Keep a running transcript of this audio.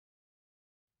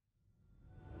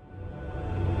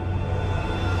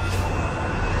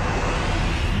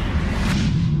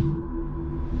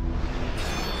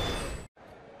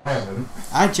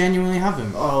I genuinely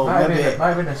haven't. Oh, might maybe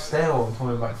have been a stale one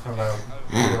coming back from about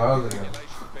 2 hours ago.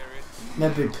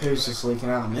 maybe poo's just leaking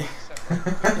out of me. I'm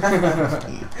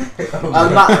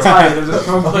that tired of just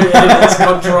completely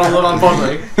control of my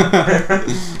body.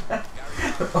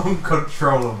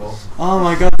 Uncontrollable. Oh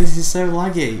my god, this is so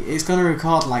laggy. It's gonna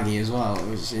record laggy as well,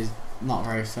 which is not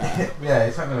very fair. Yeah,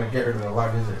 it's not going to get rid of the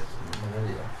lag, is it?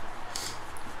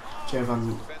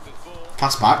 Jovan.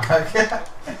 Pass back.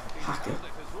 Hacker.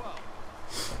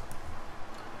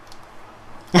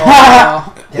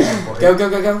 Oh. Go, go,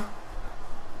 go, go.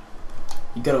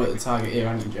 You gotta hit the target here,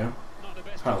 haven't you, Joe?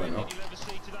 Probably not.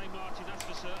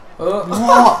 Oh.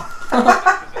 What?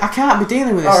 I can't be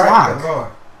dealing with this lag.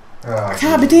 I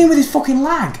can't be dealing with this fucking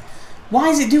lag. Why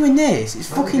is it doing this? It's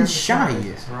fucking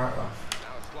shite.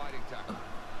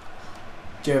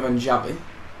 Jovan Javi.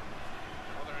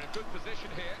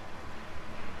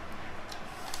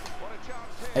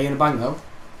 Are you gonna bang though?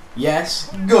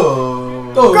 Yes.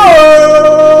 Go! Go! Go!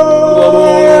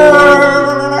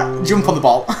 Jump on the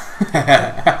ball.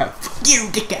 Fuck you,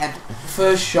 dickhead.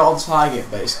 First shot on target,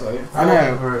 basically. I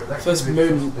know. First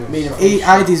mean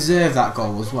I deserve that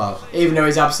goal as well. Even though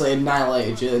he's absolutely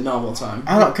annihilated you at normal time.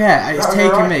 I don't care. It's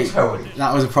taken me.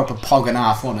 That was a proper pog and a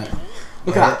half, wasn't it?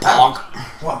 Look at that pog.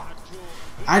 What?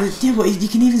 Yeah, but you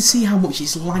can even see how much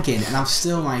it's lagging, and I've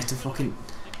still managed to fucking.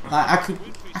 Like,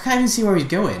 I can't even see where he's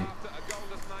going.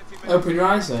 Open your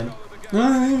eyes then.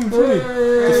 No,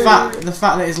 the fact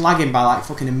that it's lagging by like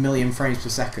fucking 1,000,000 frames per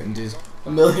second is.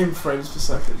 1,000,000 frames per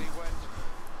second.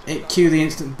 It cue the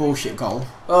instant bullshit goal.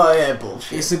 Oh yeah,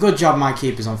 bullshit. It's a good job my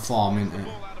keeper's on form, isn't it?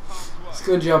 It's a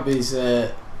good job he's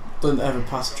doesn't ever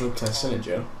pass a drug test, isn't it,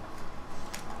 Joe?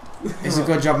 It's a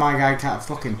good job my guy can't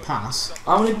fucking pass.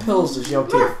 How many pills does your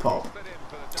keeper pop?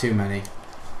 Too many.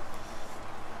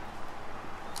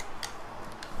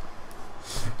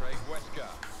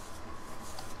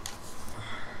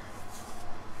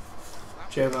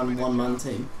 Jovan one-man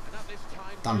team.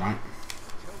 Damn right.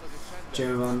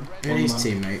 Jovan. Who are these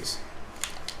teammates?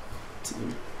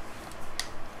 Team.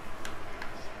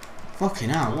 Fucking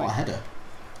hell, what a header.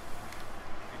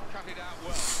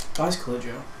 Bicycle,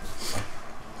 Joe.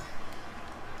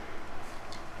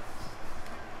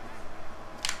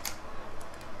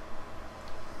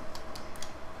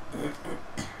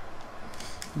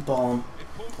 Bomb.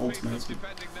 Ultimate.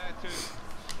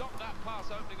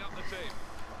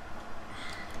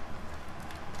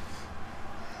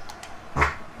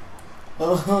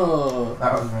 Oh,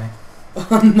 that was me.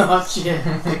 Not yet,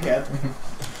 dickhead.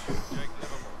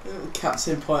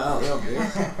 Captain point out the obvious.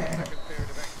 I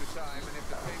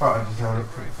thought I just held it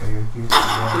pretty for you.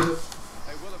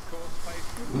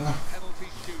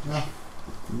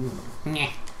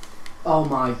 Oh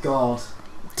my god.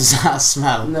 Does that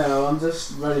smell? No, I'm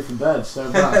just ready for bed,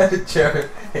 so bad. Joe,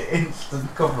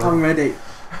 instant cover. I'm ready.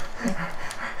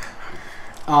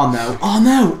 Oh no. Oh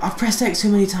no! I've pressed X too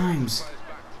many times.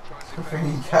 I think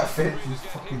he can't finish his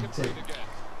fucking tea.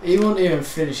 He won't even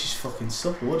finish his fucking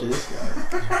supper, what is this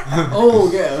guy? Oh,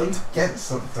 get him. Get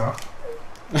sucked off.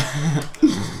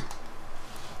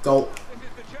 Goal.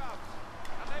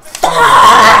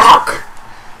 Fuck!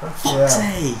 Yeah. Fuck's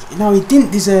sake! No, he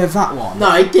didn't deserve that one.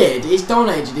 No, he did. He's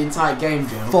dominated the entire game,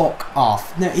 Joe. Fuck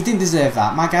off. No, he didn't deserve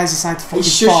that. My guys decided to fucking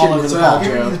He's fall shushing over as the well, ball.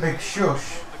 Joe. Give me the big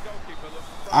shush.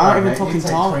 I'm not even mate, fucking you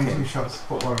take talking. 22 shots to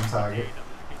put one on target.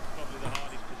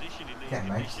 Yeah,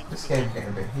 mate. This game's getting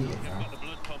a bit heated now.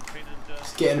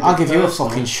 I'll give you a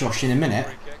fucking shush in a minute.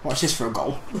 Watch this for a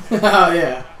goal. Oh,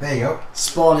 yeah. There you go.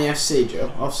 Spawny FC,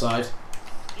 Joe. Offside.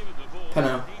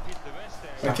 Penalty.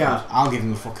 Red card. I'll give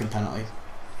him a fucking penalty.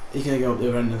 He's going to go up the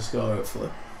other end and score, hopefully.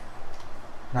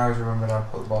 Now he's remembered how to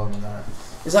put the ball in the net.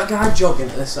 Is that guy jogging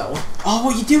at this hour? Oh,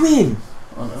 what are you doing?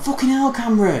 Oh, no. Fucking hell,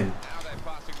 Cameron.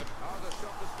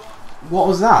 What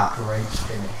was that? Great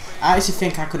finish. I actually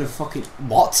think I could have fucking...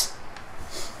 What?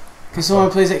 Can someone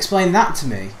please explain that to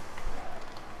me?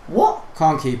 What?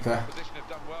 Can't keeper.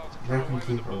 Broken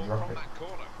keeper will drop it.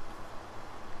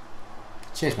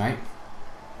 Cheers, mate.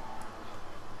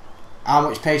 How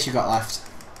much pace you got left?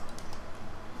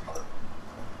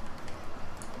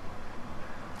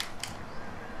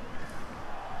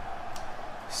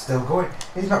 Still going.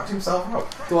 He's knocked himself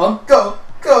out. Go on. Go!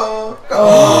 Go! Go!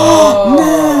 Oh,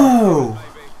 no!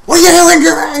 What are you doing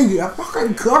to me? I'm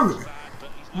fucking coming.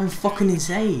 I'm fucking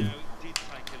insane.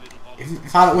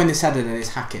 If I don't win this header, then it's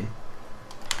hacking.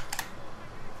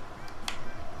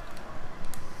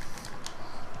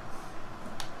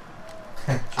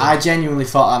 I genuinely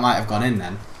thought that might have gone in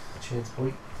then. Cheers,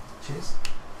 boy. Cheers.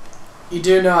 You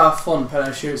do know how fun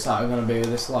penalty shoots are going to be with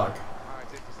this lag.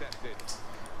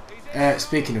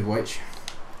 Speaking of which,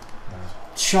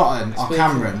 Shotton or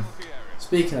Cameron.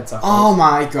 Speaking of tackles. Oh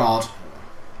my god.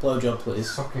 Blowjob, please.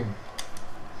 Sucking.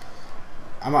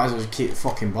 I might as well just keep the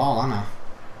fucking ball, haven't I?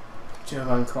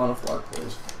 Jovan corner flag,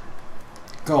 please.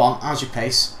 Go on, how's your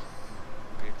pace?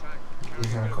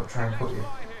 He's going to try and cut you.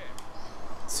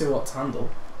 See what's handle.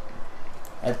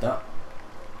 Head that.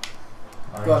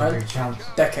 Go on, Ed. chance.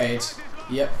 Decades.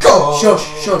 Yep. Go!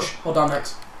 Shush, shush. Hold down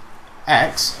X.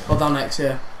 X? Hold down X,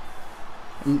 yeah.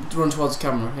 And run towards the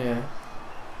camera, yeah.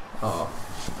 Oh.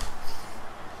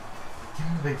 Give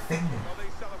him the big finger.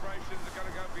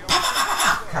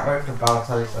 Can't wait for the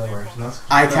Balotelli celebration.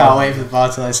 I can't wait for the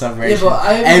Bartolome celebration. Yeah, but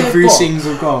I every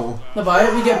single goal. No, but I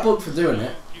hope you get booked for doing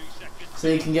it. So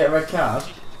you can get a red card.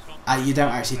 You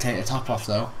don't actually take the top off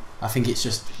though. I think it's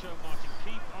just...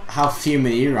 How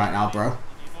fuming are you right now, bro?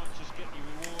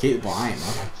 Keep the ball in,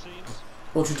 man.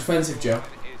 Ultra defensive, Joe.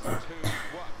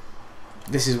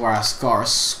 This is where I score a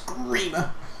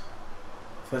screamer.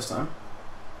 First time.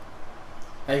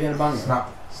 Are you going to bang it?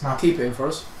 Snap. Keep it in for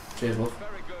us. Cheers, love.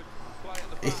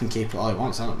 He can keep it all he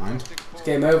wants, I don't mind. It's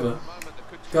game over.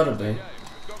 Gotta be.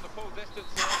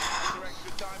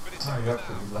 Oh, you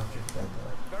absolutely left your head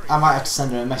there. I might have to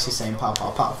send him a message saying pow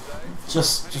pow pow.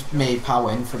 Just me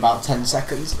powing for about 10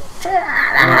 seconds. On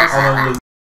a loop.